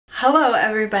Hello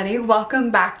everybody,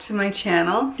 welcome back to my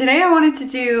channel. Today I wanted to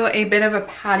do a bit of a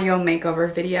patio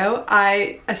makeover video.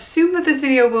 I assume that this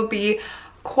video will be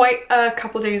quite a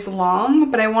couple days long,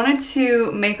 but I wanted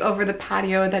to make over the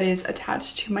patio that is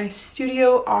attached to my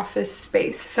studio office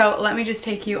space. So let me just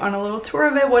take you on a little tour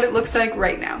of it, what it looks like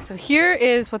right now. So here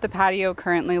is what the patio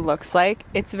currently looks like.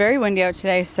 It's very windy out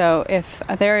today, so if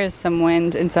there is some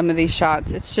wind in some of these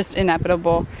shots, it's just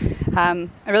inevitable. I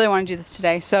really want to do this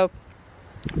today. So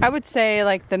I would say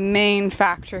like the main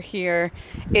factor here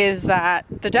is that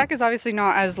the deck is obviously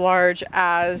not as large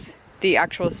as the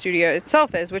actual studio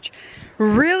itself is, which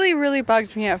really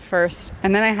bugs me at first,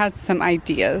 and then I had some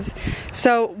ideas.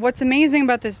 So what's amazing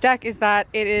about this deck is that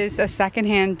it is a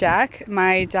secondhand deck.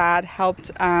 My dad helped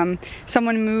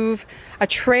someone move a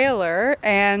trailer,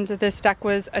 and this deck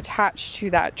was attached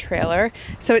to that trailer.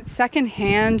 So it's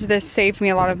secondhand. This saved me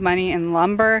a lot of money in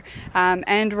lumber,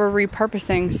 and we're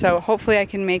repurposing, so hopefully I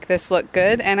can make this look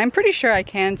good, and I'm pretty sure I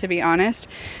can, to be honest.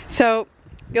 So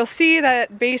you'll see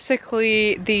that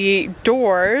basically the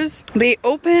doors, they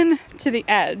open to the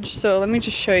edge. So let me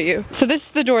just show you. So this is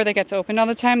the door that gets opened all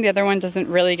the time. The other one doesn't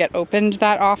really get opened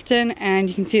that often. And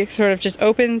you can see it sort of just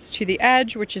opens to the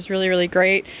edge, which is really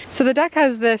great. So the deck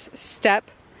has this step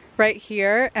right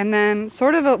here, and then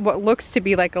sort of what looks to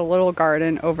be like a little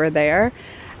garden over there.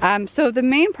 So the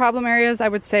main problem areas I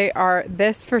would say are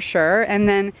this for sure, and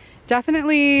then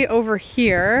definitely over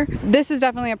here. This is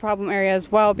definitely a problem area as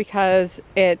well because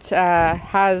it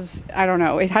has, I don't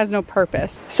know, it has no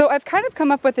purpose. So I've kind of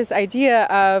come up with this idea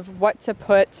of what to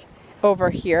put over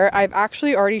here. I've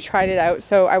actually already tried it out,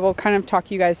 so I will kind of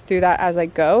talk you guys through that as I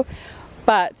go.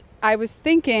 But I was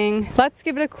thinking, let's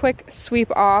give it a quick sweep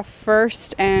off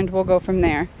first and we'll go from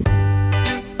there.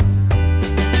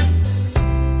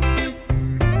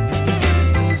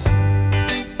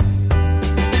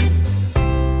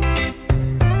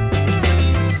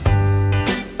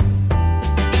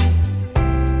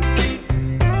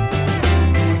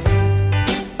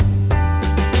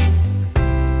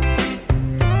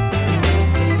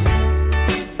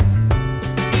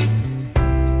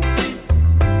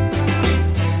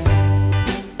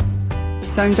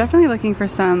 So I'm definitely looking for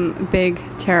some big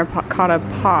terracotta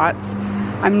pots.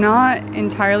 I'm not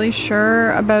entirely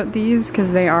sure about these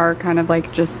because they are kind of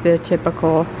like just the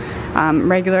typical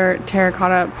regular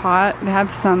terracotta pot. They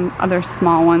have some other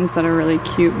small ones that are really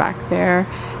cute back there.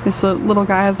 This little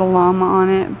guy has a llama on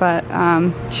it, but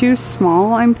too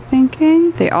small, I'm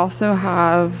thinking. They also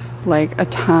have like a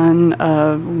ton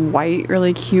of white,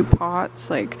 really cute pots,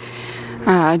 like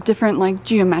different like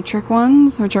geometric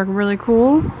ones, which are really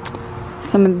cool.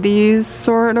 Some of these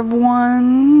sort of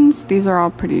ones, these are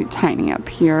all pretty tiny up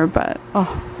here, but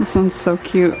oh, this one's so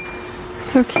cute.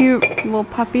 So cute, little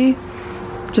puppy.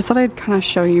 Just thought I'd kind of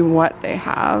show you what they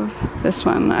have. This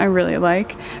one I really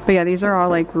like. But yeah, these are all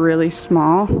like really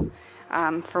small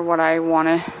for what I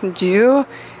want to do.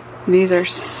 These are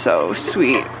so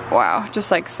sweet. Wow, just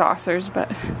like saucers,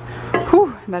 but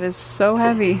whew, that is so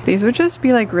heavy. These would just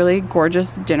be like really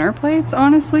gorgeous dinner plates,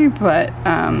 honestly, but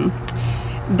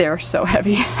they're so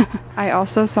heavy. I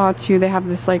also saw too, they have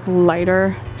this like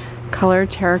lighter color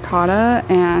terracotta,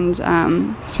 and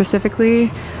specifically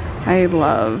I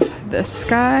love this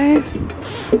guy.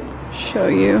 Show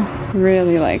you.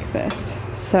 Really like this.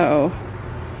 So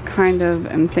kind of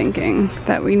am thinking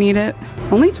that we need it.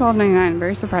 Only $12.99,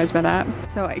 very surprised by that.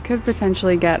 So I could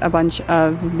potentially get a bunch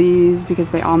of these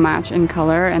because they all match in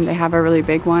color, and they have a really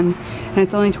big one, and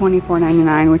it's only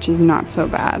 $24.99, which is not so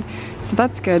bad. So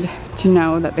that's good to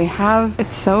know that they have.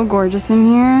 It's so gorgeous in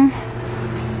here.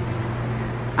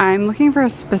 I'm looking for a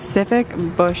specific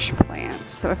bush plant,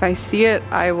 so if I see it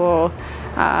I will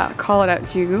call it out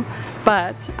to you,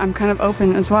 but I'm kind of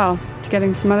open as well to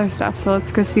getting some other stuff. So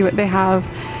let's go see what they have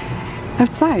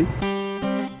outside.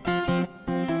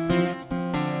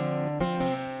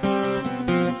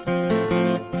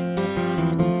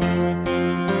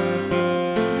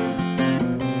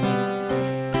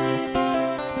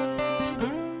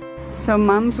 So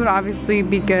mums would obviously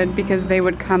be good because they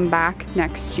would come back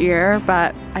next year,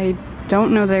 but I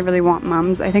don't know that I really want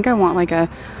mums. I think I want like a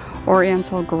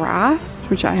oriental grass,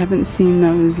 which I haven't seen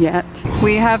those yet.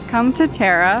 We have come to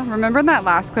Terra. Remember in that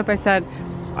last clip I said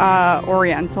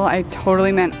oriental? I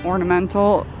totally meant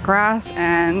ornamental grass,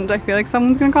 and I feel like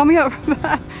someone's gonna call me out for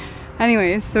that.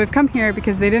 Anyways, so we've come here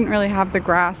because they didn't really have the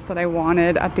grass that I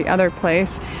wanted at the other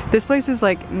place. This place is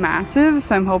like massive,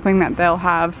 so I'm hoping that they'll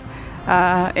have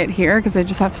it here because they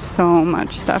just have so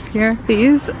much stuff here.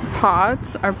 These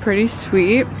pots are pretty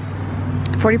sweet,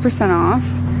 40% off.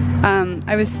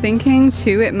 I was thinking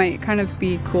too, it might kind of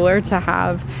be cooler to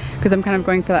have, because I'm kind of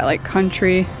going for that like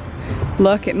country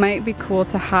look. It might be cool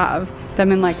to have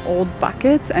them in like old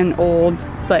buckets and old,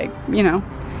 like, you know,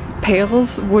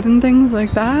 pails, wooden things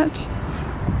like that.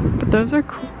 But those are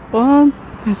cool.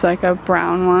 There's like a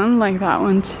brown one, like that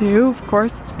one too. Of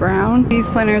course, it's brown. These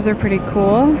planters are pretty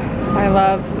cool. I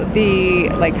love the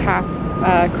like half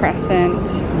crescent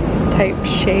type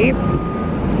shape.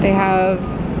 They have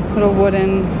little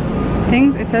wooden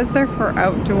things. It says they're for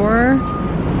outdoor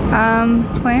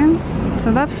plants,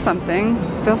 so that's something.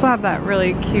 They also have that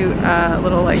really cute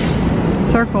little like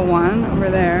circle one over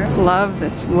there. Love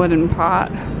this wooden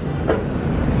pot.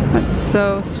 That's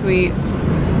so sweet.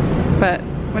 But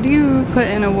what do you put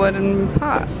in a wooden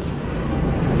pot?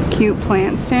 Cute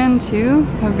plant stand too.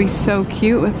 That would be so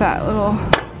cute with that little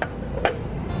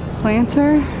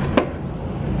planter.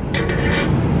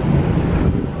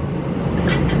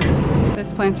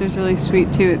 This planter is really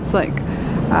sweet too. It's like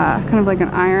kind of like an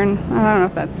iron. I don't know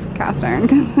if that's cast iron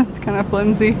because that's kind of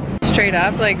flimsy. Straight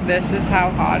up, like this is how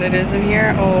hot it is in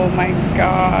here. Oh my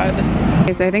god.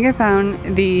 Okay, so I think I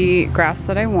found the grass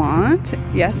that I want.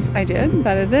 Yes, I did.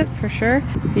 That is it for sure.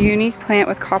 A unique plant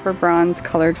with copper bronze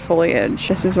colored foliage.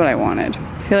 This is what I wanted.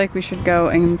 I feel like we should go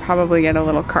and probably get a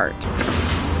little cart.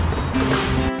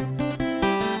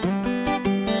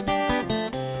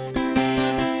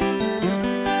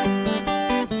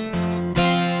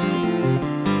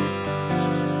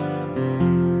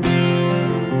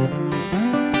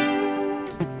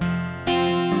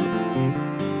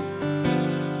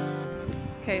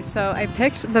 Okay, so I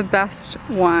picked the best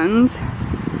ones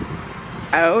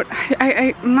out.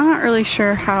 I'm not really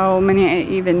sure how many I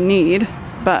even need,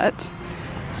 but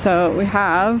so we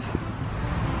have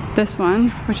this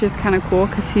one, which is kind of cool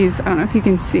because he's, I don't know if you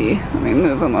can see, let me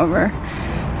move him over.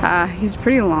 He's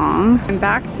pretty long. And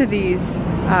back to these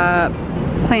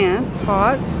plant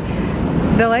pots.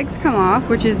 The legs come off,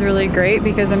 which is really great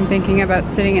because I'm thinking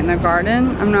about sitting in the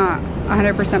garden. I'm not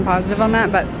 100% positive on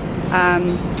that, but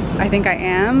I think I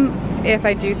am. If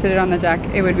I do sit it on the deck,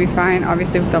 it would be fine,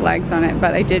 obviously with the legs on it,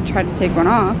 but I did try to take one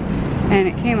off and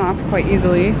it came off quite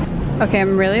easily. Okay,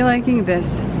 I'm really liking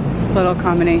this little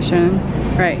combination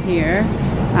right here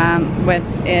with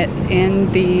it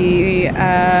in the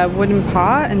wooden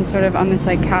pot and sort of on this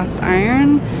like cast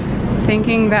iron.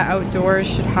 Thinking that outdoors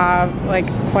should have like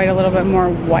quite a little bit more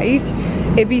white.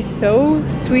 It'd be so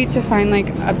sweet to find like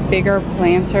a bigger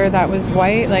planter that was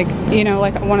white, like, you know,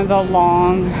 like one of the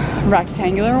long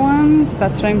rectangular ones.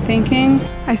 That's what I'm thinking.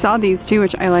 I saw these two,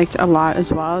 which I liked a lot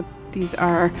as well. These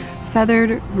are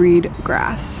feathered reed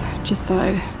grass. Just thought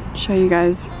I'd show you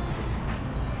guys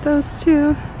those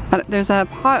two. But there's a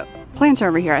pot planter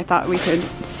over here. I thought we could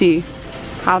see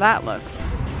how that looks.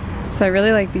 So I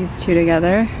really like these two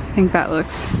together. I think that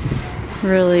looks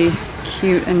really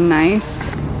cute and nice.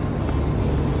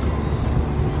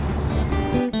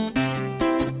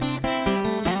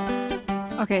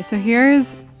 Okay, so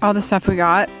here's all the stuff we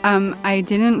got. I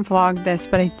didn't vlog this,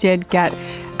 but I did get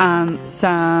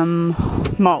some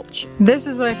mulch. This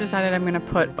is what I've decided I'm gonna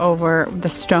put over the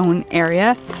stone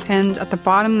area. And at the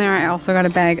bottom there, I also got a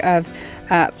bag of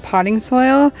potting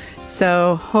soil.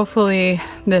 So hopefully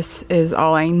this is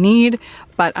all I need,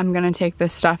 but I'm gonna take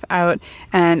this stuff out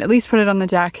and at least put it on the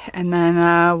deck, and then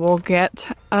we'll get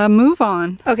a move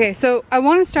on. Okay, so I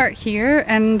wanna start here,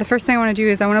 and the first thing I wanna do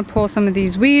is I wanna pull some of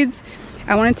these weeds.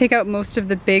 I want to take out most of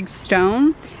the big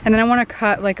stone, and then I want to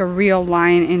cut like a real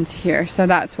line into here. So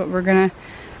that's what we're gonna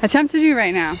attempt to do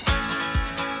right now.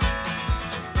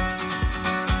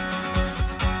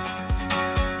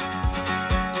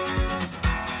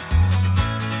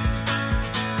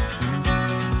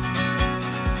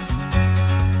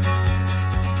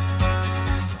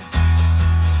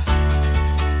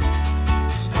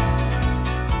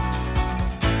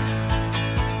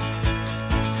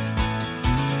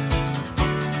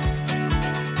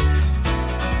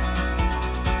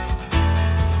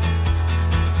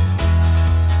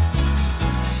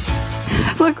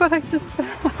 Look what I just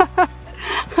found.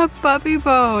 A puppy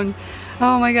bone.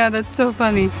 Oh my god, that's so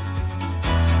funny.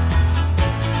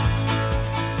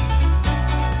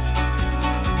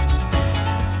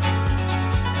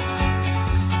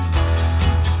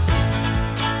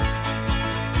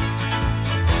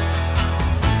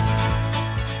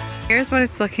 Here's what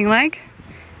it's looking like.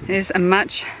 It is a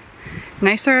much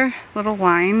nicer little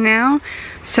line now.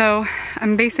 So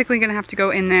I'm basically gonna have to go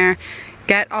in there,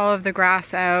 get all of the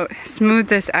grass out, smooth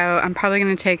this out. I'm probably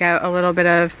gonna take out a little bit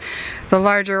of the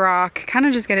larger rock, kind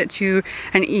of just get it to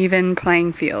an even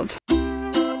playing field.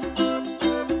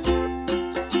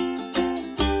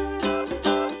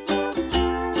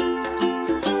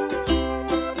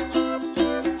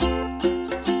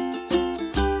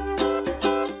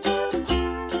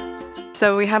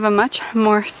 so we have a much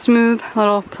more smooth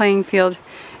little playing field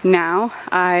now.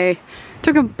 I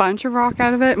took a bunch of rock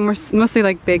out of it, and mostly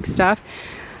like big stuff,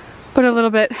 put a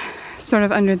little bit sort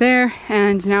of under there,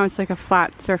 and now it's like a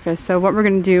flat surface. So what we're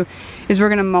gonna do is we're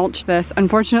gonna mulch this.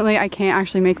 Unfortunately, I can't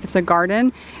actually make this a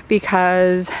garden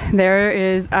because there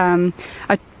is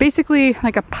basically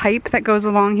like a pipe that goes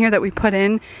along here that we put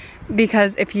in,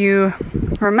 because if you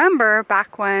remember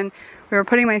back when we were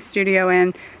putting my studio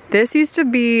in, this used to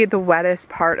be the wettest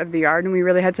part of the yard and we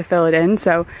really had to fill it in.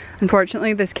 So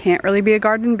unfortunately this can't really be a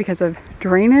garden because of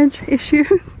drainage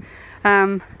issues.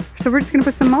 So we're just gonna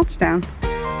put some mulch down.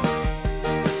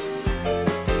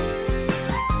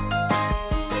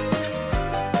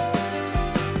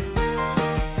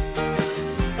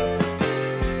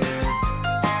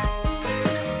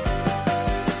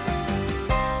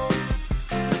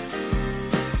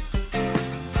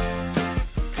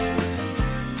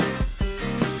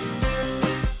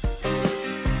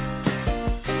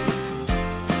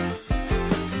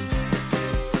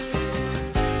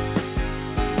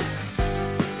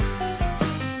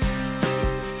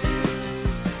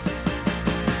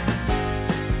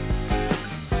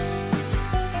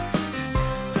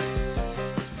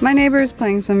 My neighbor is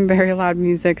playing some very loud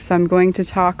music, so I'm going to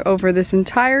talk over this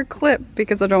entire clip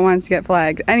because I don't want it to get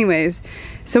flagged. Anyways,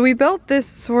 so we built this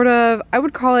sort of, I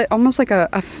would call it almost like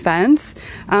a fence.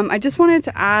 I just wanted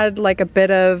to add like a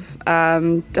bit of,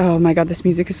 oh my god, this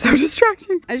music is so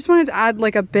distracting. I just wanted to add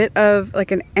like a bit of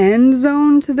like an end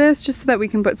zone to this, just so that we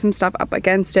can put some stuff up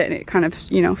against it and it kind of,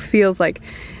 you know, feels like,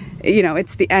 you know,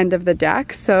 it's the end of the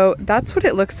deck. So that's what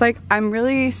it looks like. I'm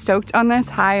really stoked on this.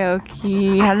 Hi,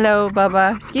 Oki. Hello,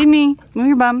 Bubba. Excuse me. Move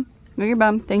your bum. Move your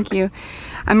bum. Thank you.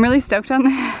 I'm really stoked on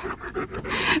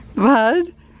this.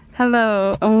 Bud.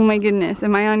 Hello. Oh my goodness.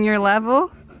 Am I on your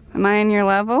level? Am I on your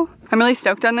level? I'm really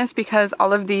stoked on this because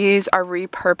all of these are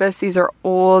repurposed. These are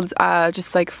old,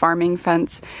 just like farming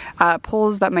fence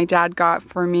poles that my dad got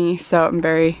for me. So I'm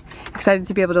very excited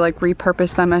to be able to like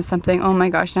repurpose them as something. Oh my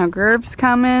gosh, now Gerv's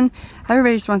coming.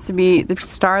 Everybody just wants to be the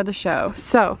star of the show.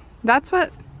 So that's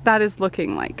what that is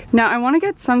looking like. Now I want to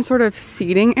get some sort of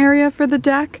seating area for the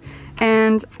deck,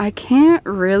 and I can't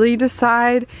really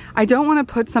decide. I don't want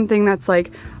to put something that's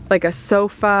like a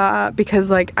sofa, because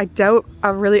like I doubt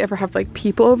I'll really ever have like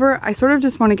people over. I sort of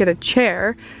just want to get a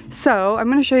chair. So I'm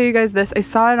going to show you guys this. I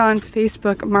saw it on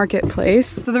Facebook Marketplace.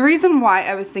 So the reason why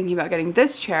I was thinking about getting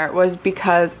this chair was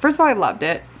because first of all I loved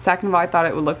it, second of all I thought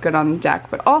it would look good on the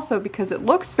deck, but also because it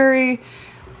looks very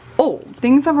old.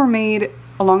 Things that were made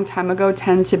a long time ago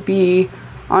tend to be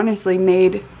honestly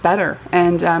made better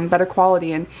and better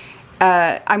quality, and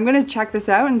I'm gonna check this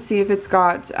out and see if it's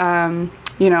got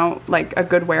you know, like a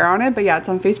good wear on it. But yeah, it's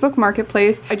on Facebook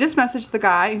Marketplace. I just messaged the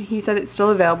guy and he said it's still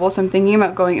available, so I'm thinking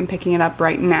about going and picking it up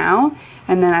right now,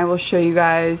 and then I will show you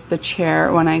guys the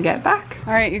chair when I get back.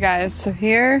 All right, you guys, so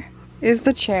here is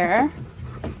the chair.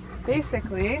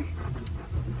 Basically,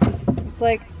 it's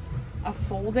like a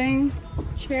folding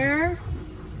chair,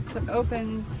 so it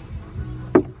opens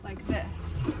like this.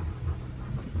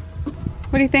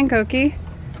 What do you think, Oki?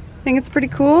 Think it's pretty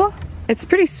cool? It's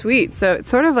pretty sweet. So it's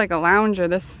sort of like a lounger.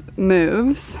 This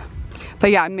moves. But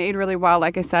yeah, made really well.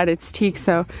 Like I said, it's teak,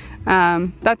 so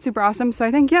that's super awesome. So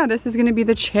I think, yeah, this is gonna be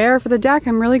the chair for the deck.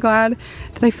 I'm really glad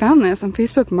that I found this on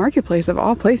Facebook Marketplace of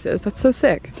all places. That's so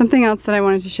sick. Something else that I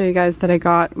wanted to show you guys that I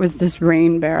got was this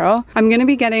rain barrel. I'm gonna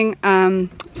be getting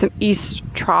some east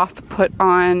trough put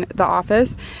on the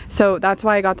office, so that's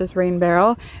why I got this rain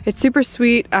barrel. It's super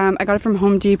sweet. I got it from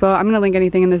Home Depot. I'm gonna link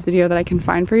anything in this video that I can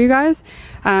find for you guys.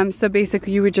 So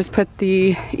basically you would just put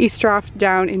the east trough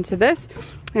down into this,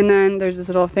 and then there's this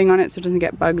little thing on it so it doesn't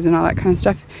get bugs and all that kind of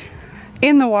stuff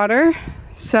in the water.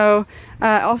 So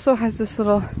it also has this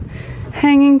little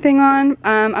hanging thing on.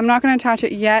 I'm not going to attach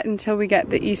it yet until we get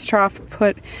the east trough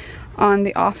put on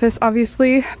the office,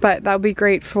 obviously, but that would be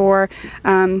great for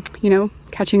you know,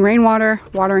 catching rainwater,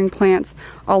 watering plants,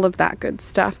 all of that good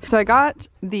stuff. So I got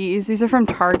these are from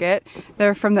Target.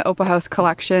 They're from the Opal House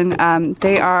collection.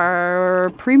 They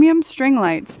are premium string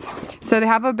lights. So they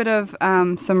have a bit of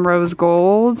some rose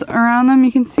gold around them,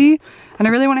 you can see. And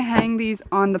I really want to hang these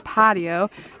on the patio.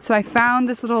 So I found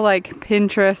this little like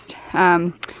Pinterest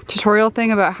tutorial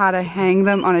thing about how to hang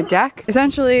them on a deck.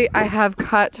 Essentially, I have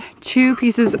cut 2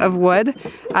 pieces of wood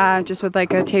just with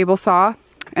like a table saw,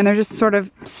 and they're just sort of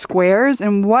squares.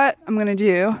 And what I'm gonna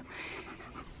do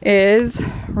is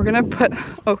we're gonna put,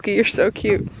 Oki, you're so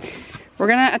cute. We're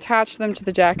gonna attach them to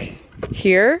the deck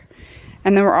here,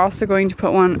 and then we're also going to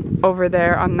put one over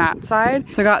there on that side.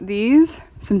 So I got these,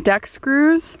 some deck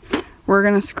screws. We're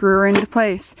gonna screw her into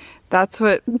place. That's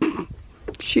what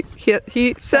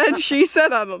He said, she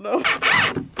said, I don't know.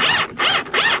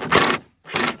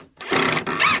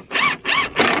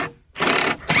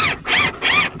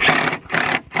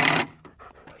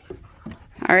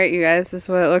 All right, you guys, this is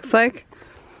what it looks like.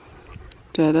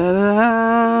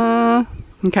 Da-da-da.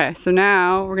 Okay, so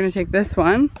now we're gonna take this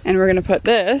one and we're gonna put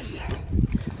this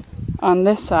on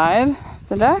this side of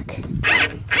the deck.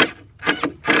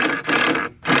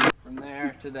 From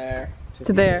there to there.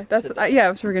 To there. That's yeah,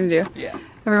 that's what we're gonna do. Yeah.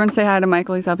 Everyone say hi to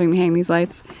Michael. He's helping me hang these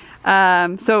lights.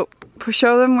 So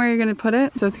show them where you're gonna put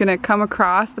it. So it's gonna come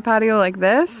across the patio like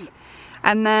this,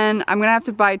 and then I'm gonna have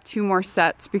to buy 2 more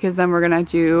sets because then we're gonna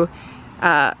do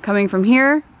coming from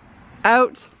here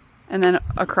out and then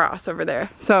across over there.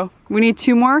 So we need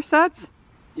 2 more sets.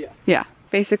 Yeah. Yeah.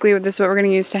 Basically, this is what we're gonna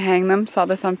use to hang them. Saw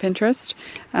this on Pinterest.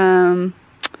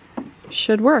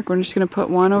 Should work. We're just gonna put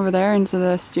one over there into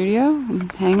the studio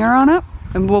and hang her on up,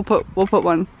 and we'll put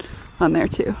one on there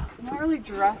too. I'm not really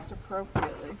dressed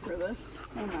appropriately for this,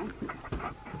 am I?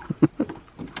 Do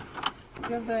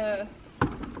you have the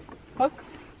hook?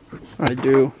 I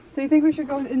do. So you think we should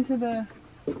go into the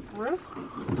roof?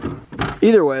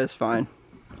 Either way is fine.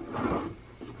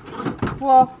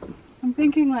 Well, I'm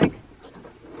thinking like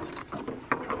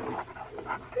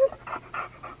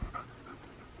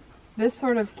this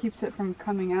sort of keeps it from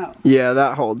coming out. Yeah,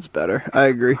 that holds better. I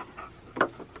agree.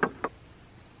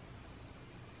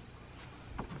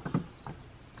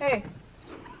 Hey,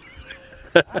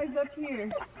 eyes up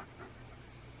here.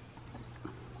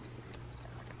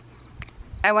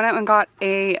 I went out and got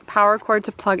a power cord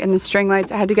to plug in the string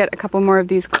lights. I had to get a couple more of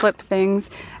these clip things.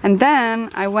 And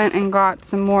then I went and got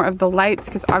some more of the lights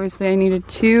because obviously I needed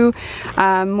 2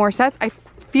 more sets. I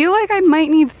feel like I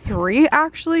might need 3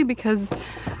 actually because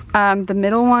the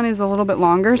middle one is a little bit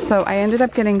longer, so I ended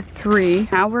up getting 3.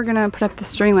 Now we're gonna put up the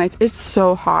string lights. It's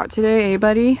so hot today, eh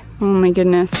buddy? Oh my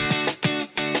goodness.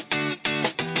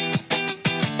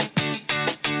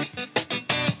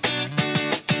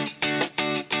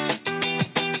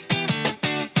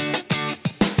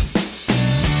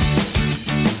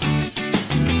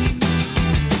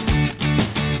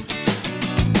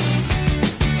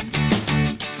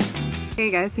 Hey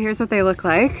guys, so here's what they look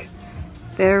like.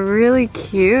 They're really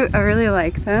cute. I really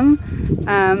like them.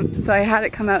 So I had it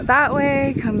come out that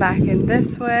way, come back in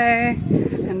this way,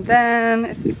 and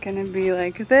then it's gonna be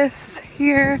like this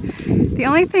here. The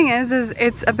only thing is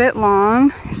it's a bit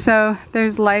long, so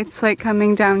there's lights like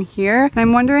coming down here. And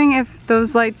I'm wondering if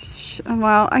those lights,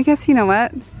 well, I guess you know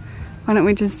what? Why don't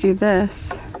we just do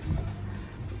this?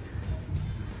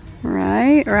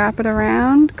 Right, wrap it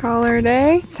around, call her a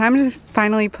day. It's time to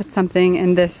finally put something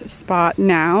in this spot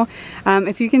now.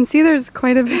 If you can see, there's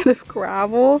quite a bit of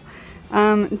gravel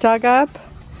dug up.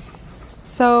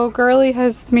 So Girly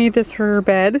has made this her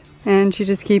bed and she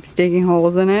just keeps digging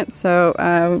holes in it. So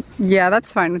yeah,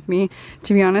 that's fine with me,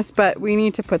 to be honest, but we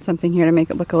need to put something here to make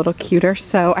it look a little cuter.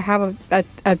 So I have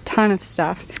a ton of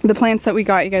stuff. The plants that we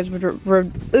got, you guys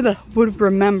would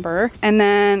remember. And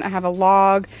then I have a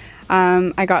log.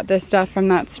 I got this stuff from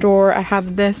that store. I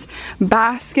have this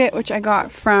basket, which I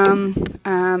got from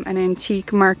an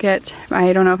antique market.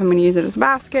 I don't know if I'm gonna use it as a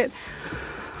basket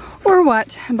or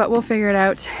what, but we'll figure it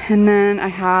out. And then I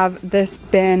have this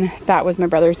bin. That was my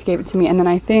brother's, gave it to me. And then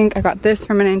I think I got this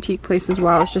from an antique place as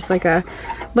well. It's just like a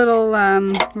little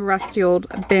rusty old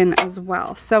bin as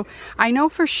well. So I know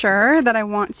for sure that I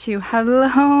want to,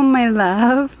 hello my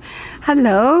love,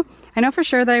 hello. I know for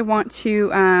sure that I want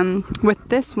to, with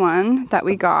this one that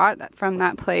we got from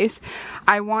that place,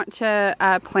 I want to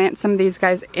plant some of these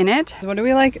guys in it. What do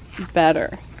we like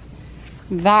better?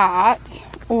 That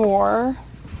or,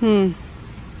 I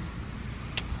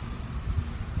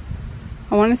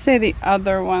want to say the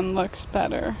other one looks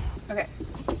better. Okay,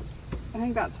 I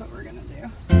think that's what we're gonna do.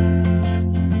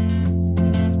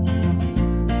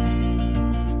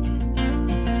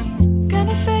 Got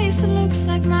a face that looks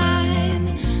like mine.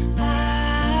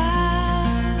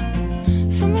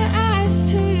 From your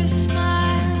eyes to your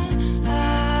smile,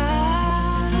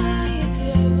 you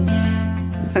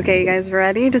do. Okay, you guys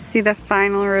ready to see the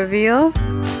final reveal?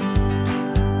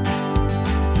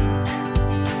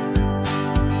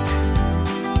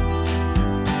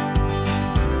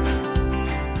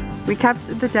 We kept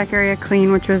the deck area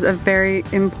clean, which was a very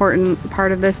important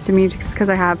part of this to me just because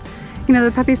I have, you know,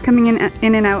 the puppies coming in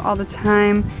and out all the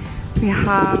time. We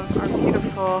have our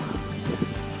beautiful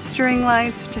string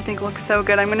lights, which I think looks so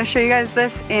good. I'm going to show you guys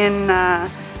this in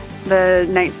the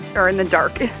night, or in the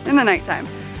dark, in the nighttime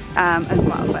as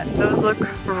well. But those look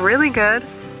really good.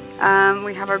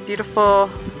 We have our beautiful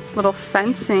little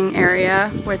fencing area,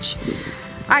 which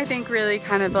I think really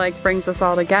kind of like brings us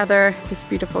all together. This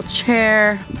beautiful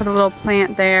chair, put a little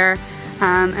plant there.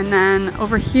 And then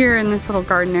over here in this little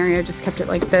garden area, I just kept it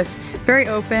like this. Very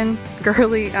open.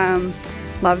 Girly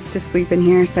loves to sleep in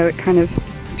here, so it kind of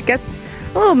gets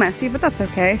a little messy, but that's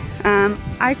okay.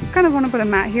 I kind of want to put a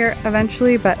mat here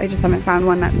eventually, but I just haven't found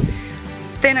one that's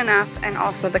thin enough and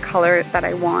also the color that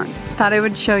I want. Thought I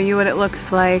would show you what it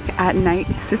looks like at night.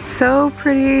 It's so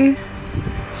pretty,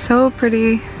 so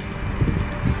pretty.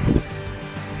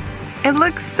 It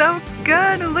looks so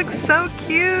good, it looks so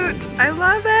cute. I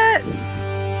love it.